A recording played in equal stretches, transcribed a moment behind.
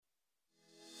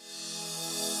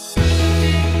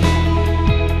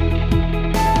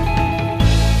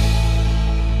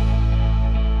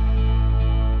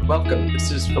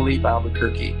This is Philippe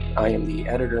Albuquerque. I am the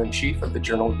editor-in-chief of the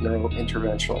Journal of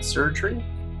Neurointerventional Surgery.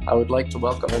 I would like to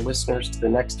welcome our listeners to the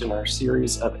next in our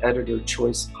series of Editor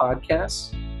Choice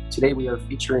podcasts. Today we are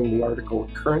featuring the article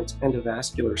Current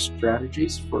Endovascular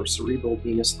Strategies for Cerebral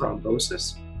Venous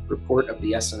Thrombosis, report of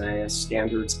the SNIS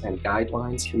Standards and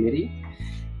Guidelines Committee.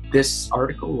 This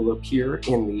article will appear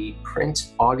in the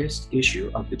print August issue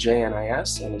of the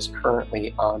JNIS and is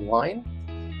currently online.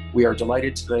 We are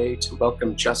delighted today to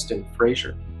welcome Justin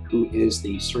Frazier, who is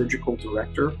the surgical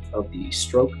director of the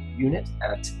stroke unit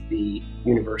at the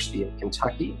University of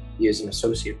Kentucky. He is an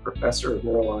associate professor of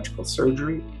neurological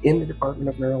surgery in the Department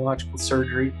of Neurological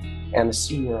Surgery and the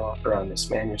senior author on this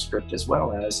manuscript, as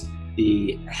well as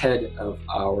the head of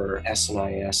our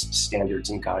SNIS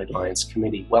Standards and Guidelines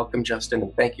Committee. Welcome, Justin,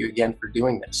 and thank you again for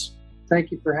doing this.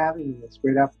 Thank you for having me. It's a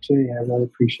great opportunity. I really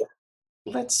appreciate it.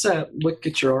 Let's look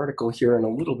at your article here in a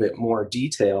little bit more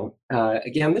detail.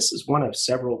 Again, this is one of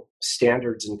several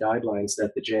standards and guidelines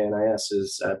that the JNIS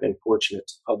has been fortunate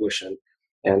to publish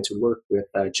and to work with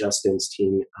Justin's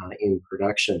team in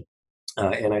production.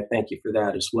 And I thank you for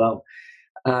that as well.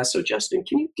 So, Justin,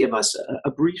 can you give us a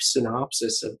brief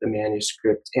synopsis of the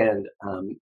manuscript and,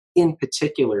 in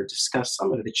particular, discuss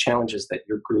some of the challenges that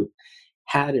your group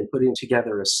had in putting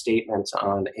together a statement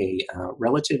on a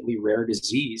relatively rare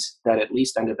disease that, at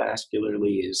least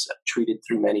endovascularly, is treated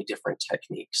through many different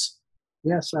techniques?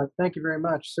 Yes, thank you very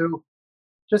much. So,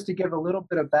 just to give a little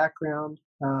bit of background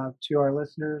to our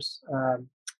listeners,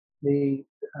 the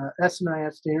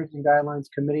SNIS Standards and Guidelines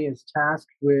Committee is tasked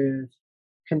with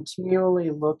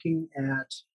continually looking at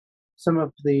some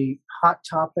of the hot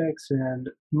topics and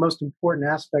most important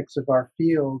aspects of our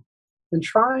field and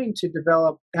trying to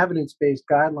develop evidence-based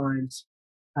guidelines,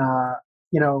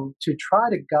 to try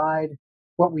to guide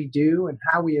what we do and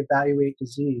how we evaluate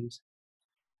disease.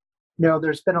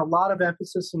 There's been a lot of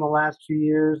emphasis in the last few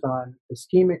years on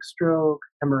ischemic stroke,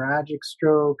 hemorrhagic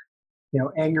stroke,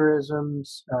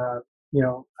 aneurysms,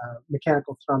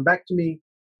 mechanical thrombectomy.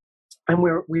 And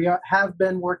we have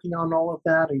been working on all of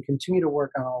that and continue to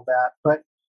work on all that. But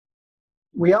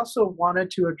we also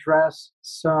wanted to address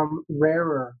some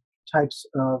rarer types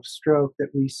of stroke that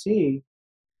we see.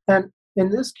 And in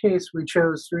this case, we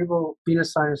chose cerebral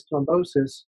venous sinus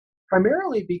thrombosis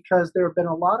primarily because there have been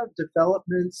a lot of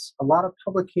developments, a lot of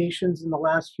publications in the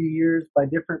last few years by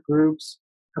different groups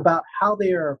about how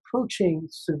they are approaching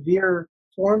severe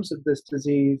forms of this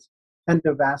disease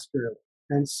endovascularly.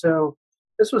 And so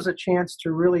this was a chance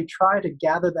to really try to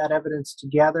gather that evidence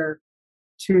together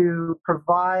to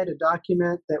provide a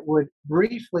document that would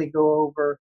briefly go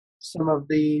over some of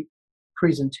the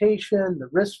presentation, the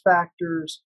risk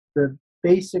factors, the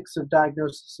basics of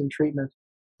diagnosis and treatment,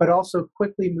 but also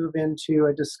quickly move into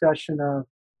a discussion of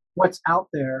what's out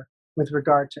there with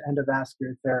regard to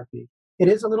endovascular therapy. It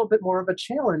is a little bit more of a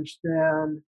challenge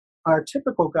than our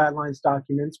typical guidelines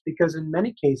documents because in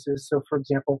many cases, so for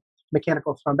example,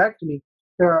 mechanical thrombectomy,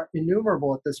 there are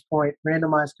innumerable at this point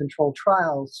randomized controlled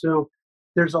trials, so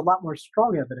there's a lot more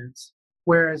strong evidence.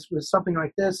 Whereas with something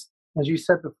like this, as you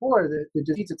said before, the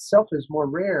disease itself is more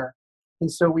rare, and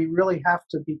so we really have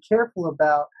to be careful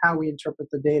about how we interpret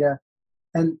the data,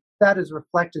 and that is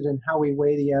reflected in how we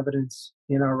weigh the evidence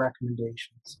in our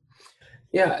recommendations.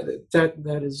 Yeah,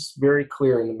 that is very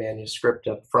clear in the manuscript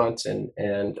up front,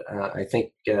 and I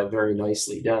think very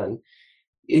nicely done.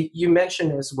 You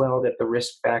mentioned as well that the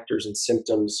risk factors and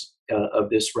symptoms of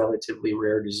this relatively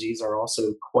rare disease are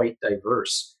also quite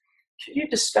diverse. Can you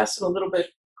discuss in a little bit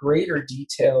greater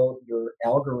detail your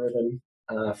algorithm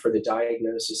for the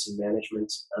diagnosis and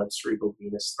management of cerebral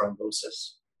venous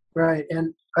thrombosis? Right,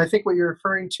 and I think what you're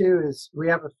referring to is we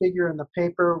have a figure in the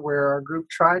paper where our group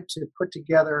tried to put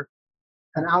together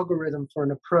an algorithm for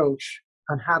an approach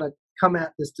on how to come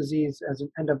at this disease as an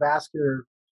endovascular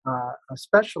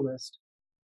specialist.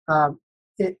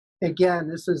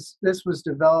 This was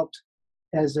developed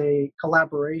as a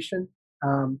collaboration.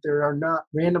 There are not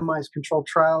randomized controlled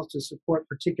trials to support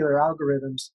particular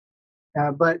algorithms,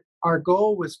 but our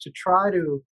goal was to try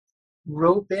to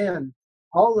rope in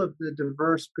all of the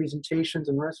diverse presentations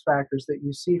and risk factors that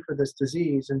you see for this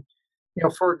disease. And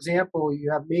for example,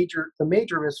 you have the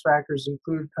major risk factors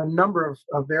include a number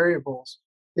of variables: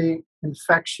 the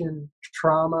infection,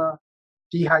 trauma,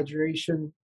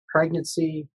 dehydration,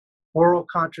 pregnancy, oral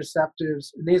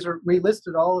contraceptives. We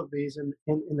listed all of these in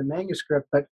the manuscript,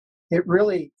 but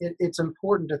it's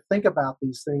important to think about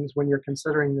these things when you're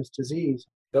considering this disease.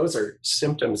 Those are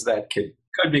symptoms that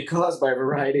could be caused by a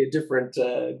variety of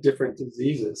different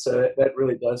diseases. So that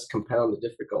really does compound the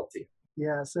difficulty.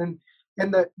 Yes, and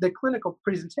the clinical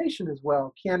presentation as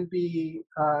well can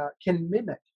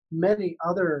mimic many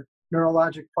other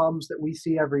neurologic problems that we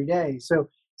see every day. So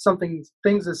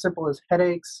things as simple as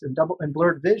headaches and double and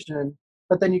blurred vision,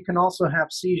 but then you can also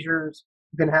have seizures,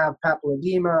 you can have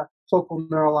papilledema, focal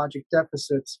neurologic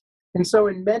deficits. And so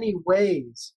in many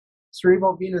ways,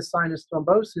 cerebral venous sinus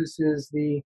thrombosis is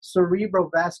the cerebral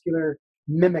vascular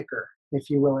mimicker, if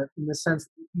you will, in the sense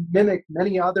that you mimic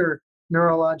many other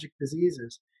neurologic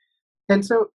diseases. And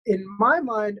so, in my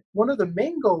mind, one of the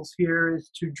main goals here is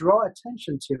to draw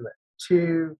attention to it,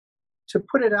 to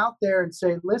put it out there and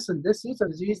say, listen, this is a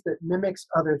disease that mimics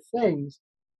other things.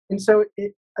 And so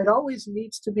it always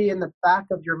needs to be in the back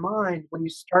of your mind when you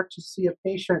start to see a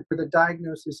patient where the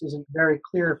diagnosis isn't very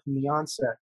clear from the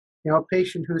onset. You know, a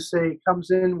patient who, say,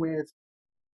 comes in with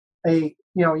a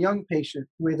young patient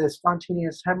with a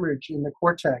spontaneous hemorrhage in the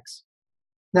cortex.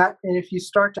 And if you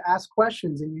start to ask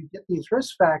questions and you get these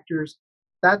risk factors,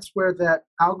 that's where that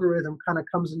algorithm kind of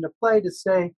comes into play to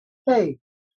say, hey,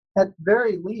 at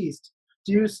very least,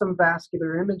 do some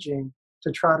vascular imaging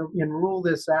to try to rule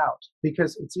this out,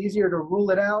 because it's easier to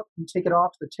rule it out and take it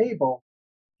off the table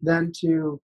than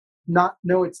to not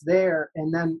know it's there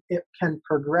and then it can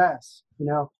progress.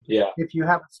 Yeah. If you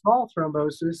have a small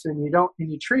thrombosis and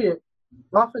you treat it,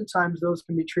 oftentimes those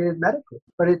can be treated medically.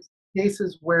 But it's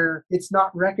cases where it's not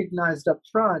recognized up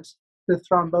front, the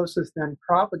thrombosis then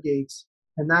propagates,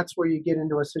 and that's where you get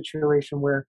into a situation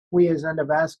where we as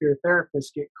endovascular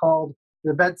therapists get called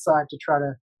to the bedside to try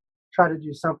to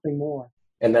do something more.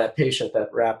 And that patient that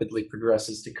rapidly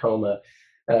progresses to coma,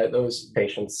 those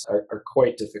patients are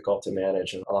quite difficult to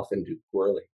manage and often do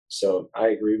poorly. So I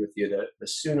agree with you that the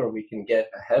sooner we can get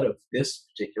ahead of this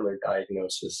particular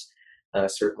diagnosis,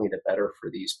 certainly the better for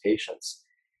these patients.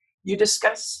 You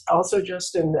discuss also,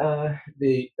 Justin,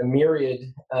 the myriad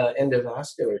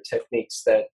endovascular techniques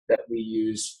that we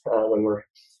use when we're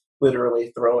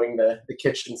literally throwing the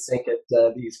kitchen sink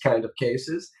at these kind of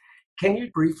cases. Can you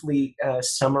briefly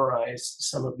summarize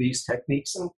some of these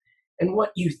techniques and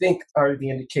what you think are the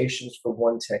indications for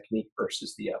one technique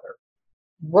versus the other?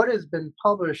 What has been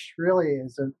published really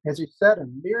is, as you said, a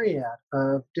myriad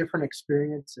of different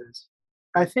experiences.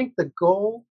 I think the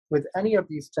goal with any of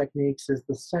these techniques is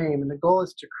the same, and the goal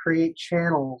is to create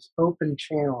channels, open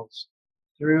channels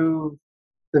through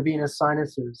the venous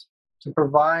sinuses to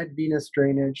provide venous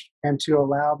drainage and to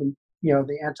allow the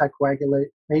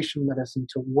anticoagulation medicine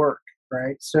to work,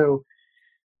 right? So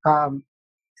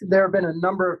there have been a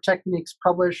number of techniques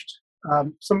published.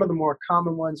 Some of the more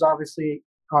common ones, obviously,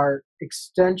 are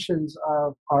extensions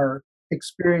of our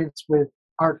experience with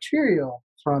arterial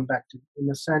thrombectomy, in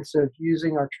the sense of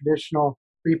using our traditional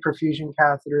reperfusion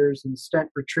catheters and stent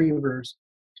retrievers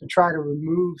to try to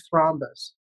remove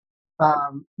thrombus.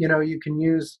 You can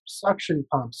use suction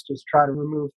pumps to try to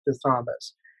remove the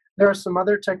thrombus. There are some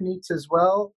other techniques as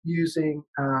well, using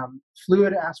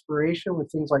fluid aspiration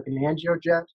with things like an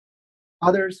angiojet.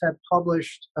 Others have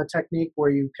published a technique where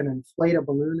you can inflate a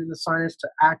balloon in the sinus to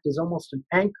act as almost an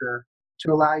anchor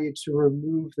to allow you to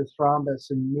remove the thrombus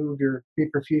and move your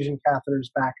reperfusion catheters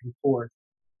back and forth.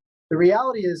 The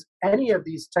reality is, any of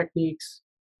these techniques,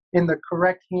 in the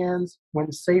correct hands,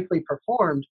 when safely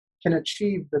performed, can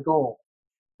achieve the goal.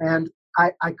 And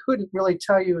I couldn't really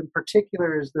tell you in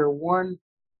particular, is there one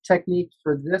technique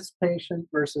for this patient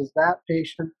versus that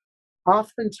patient?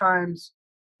 Oftentimes,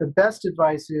 the best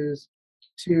advice is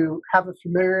to have a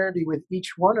familiarity with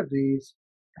each one of these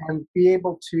and be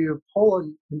able to pull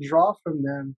and draw from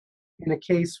them in a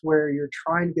case where you're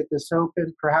trying to get this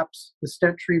open. Perhaps the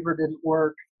stent retriever didn't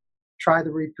work. Try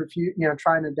the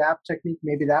try an adapt technique.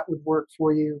 Maybe that would work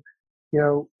for you.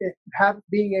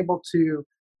 Being able to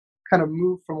kind of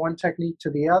move from one technique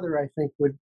to the other, I think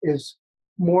is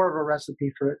more of a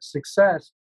recipe for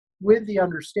success, with the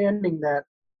understanding that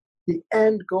the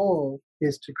end goal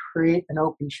is to create an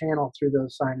open channel through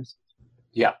those sinuses.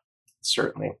 Yeah,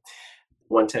 certainly.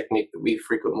 One technique that we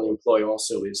frequently employ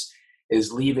also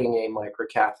is leaving a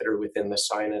microcatheter within the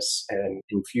sinus and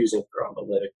infusing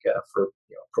thrombolytic for a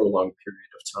prolonged period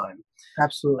of time.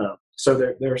 Absolutely. So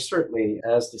there are certainly,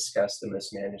 as discussed in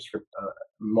this manuscript,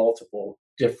 multiple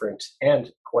different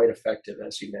and quite effective,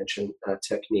 as you mentioned,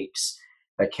 techniques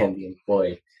that can be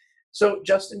employed. So,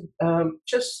 Justin,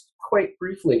 just quite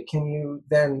briefly, can you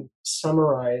then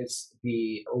summarize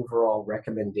the overall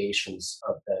recommendations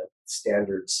of the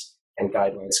Standards and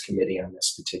Guidelines Committee on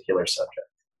this particular subject?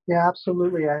 Yeah,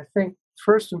 absolutely. I think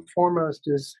first and foremost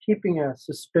is keeping a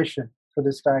suspicion for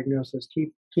this diagnosis,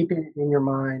 keeping it in your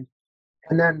mind.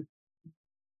 And then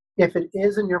if it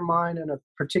is in your mind in a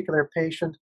particular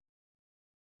patient,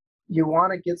 you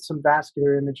want to get some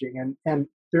vascular imaging. And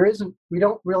we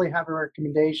don't really have a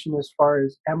recommendation as far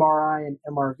as MRI and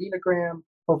MR venogram.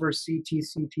 over CT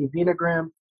venogram.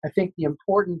 I think the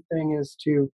important thing is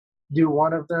to do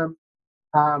one of them.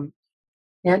 Um,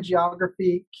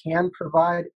 Angiography can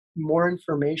provide more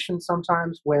information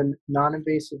sometimes when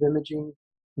non-invasive imaging,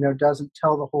 doesn't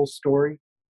tell the whole story.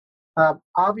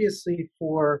 Obviously,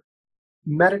 for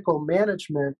medical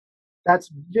management,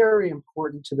 that's very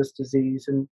important to this disease,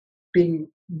 and being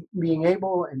being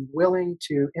able and willing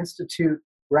to institute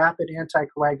rapid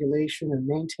anticoagulation and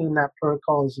maintain that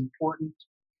protocol is important.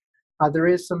 There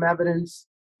is some evidence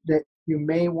that you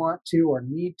may want to or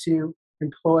need to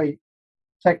employ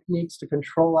techniques to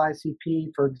control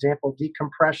ICP. For example,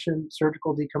 decompression,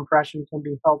 surgical decompression can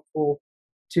be helpful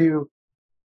to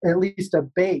at least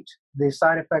abate the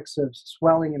side effects of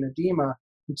swelling and edema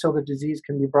until the disease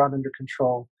can be brought under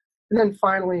control. And then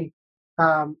finally,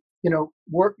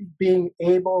 being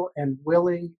able and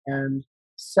willing and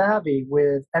savvy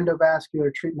with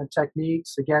endovascular treatment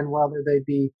techniques, again, whether they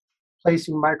be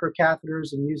placing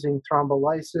microcatheters and using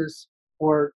thrombolysis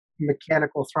or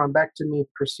mechanical thrombectomy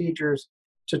procedures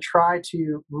to try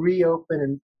to reopen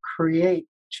and create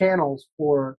channels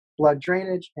for blood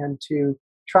drainage and to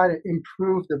try to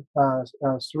improve the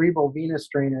cerebral venous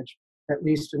drainage, at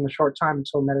least in the short time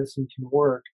until medicine can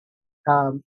work.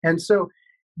 And so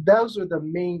those are the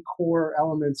main core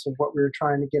elements of what we were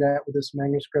trying to get at with this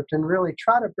manuscript, and really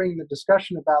try to bring the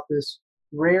discussion about this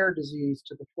rare disease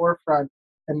to the forefront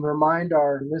and remind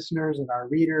our listeners and our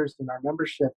readers and our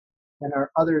membership and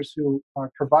our others who are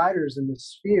providers in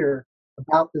this sphere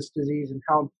about this disease and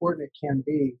how important it can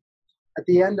be. At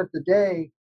the end of the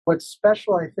day, what's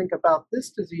special, I think, about this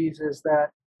disease is that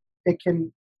it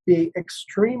can be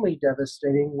extremely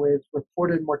devastating with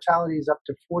reported mortalities up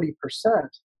to 40%.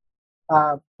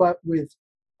 But with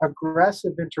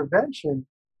aggressive intervention,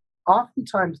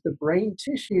 oftentimes the brain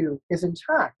tissue is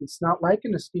intact. It's not like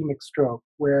an ischemic stroke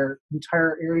where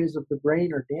entire areas of the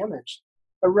brain are damaged,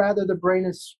 but rather the brain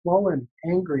is swollen,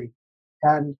 angry,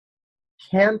 and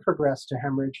can progress to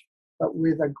hemorrhage. But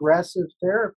with aggressive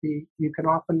therapy, you can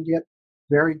often get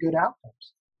very good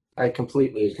outcomes. I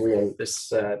completely agree, and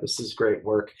this is great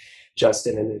work,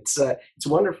 Justin. And it's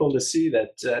wonderful to see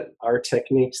that our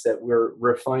techniques that we're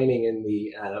refining in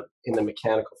the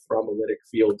mechanical thrombolytic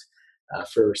field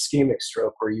for ischemic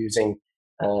stroke, we're using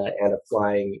and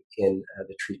applying in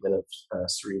the treatment of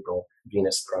cerebral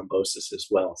venous thrombosis as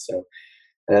well. So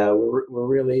we're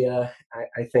really,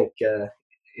 I think,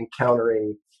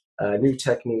 encountering new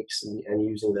techniques and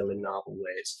using them in novel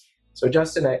ways. So,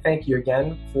 Justin, I thank you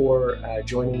again for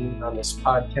joining me on this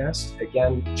podcast.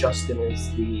 Again, Justin is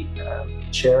the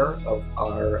chair of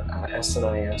our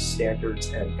SNIS Standards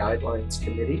and Guidelines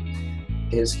Committee.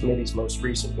 His committee's most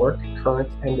recent work, Current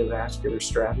Endovascular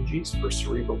Strategies for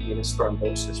Cerebral Venous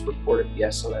Thrombosis, reported the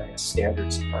SNIS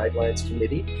Standards and Guidelines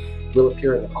Committee, will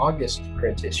appear in the August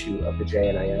print issue of the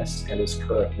JNIS and is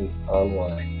currently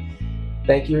online.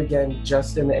 Thank you again,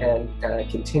 Justin, and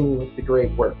continue with the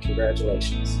great work.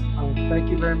 Congratulations. Thank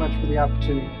you very much for the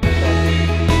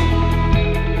opportunity.